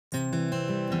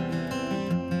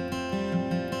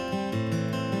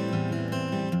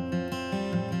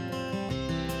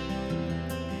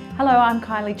Hello, I'm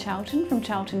Kylie Charlton from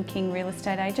Charlton King Real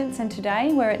Estate Agents, and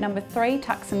today we're at number 3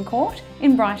 Tuxton Court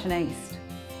in Brighton East.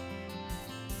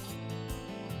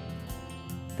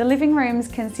 The living rooms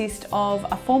consist of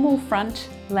a formal front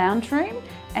lounge room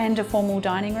and a formal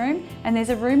dining room, and there's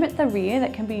a room at the rear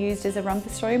that can be used as a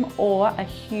rumpus room or a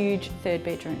huge third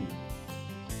bedroom.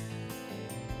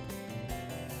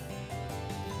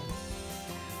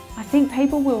 I think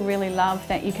people will really love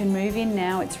that you can move in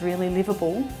now. It's really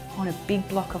livable on a big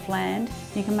block of land.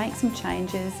 You can make some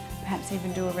changes, perhaps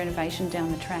even do a renovation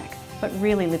down the track, but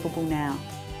really livable now.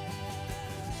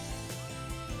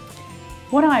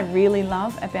 What I really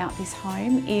love about this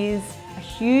home is a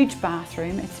huge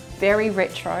bathroom. It's very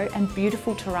retro and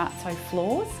beautiful terrazzo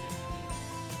floors.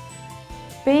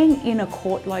 Being in a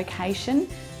court location,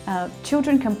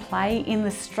 children can play in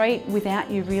the street without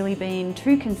you really being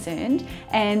too concerned,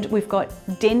 and we've got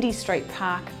Dendy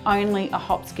Park, only a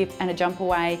hop, skip and a jump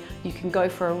away. You can go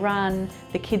for a run,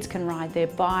 the kids can ride their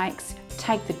bikes,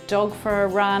 take the dog for a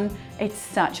run. It's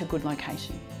such a good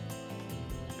location.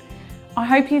 I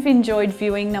hope you've enjoyed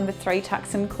viewing number 3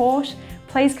 Tuxton Court.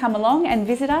 Please come along and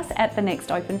visit us at the next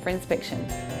open for inspection.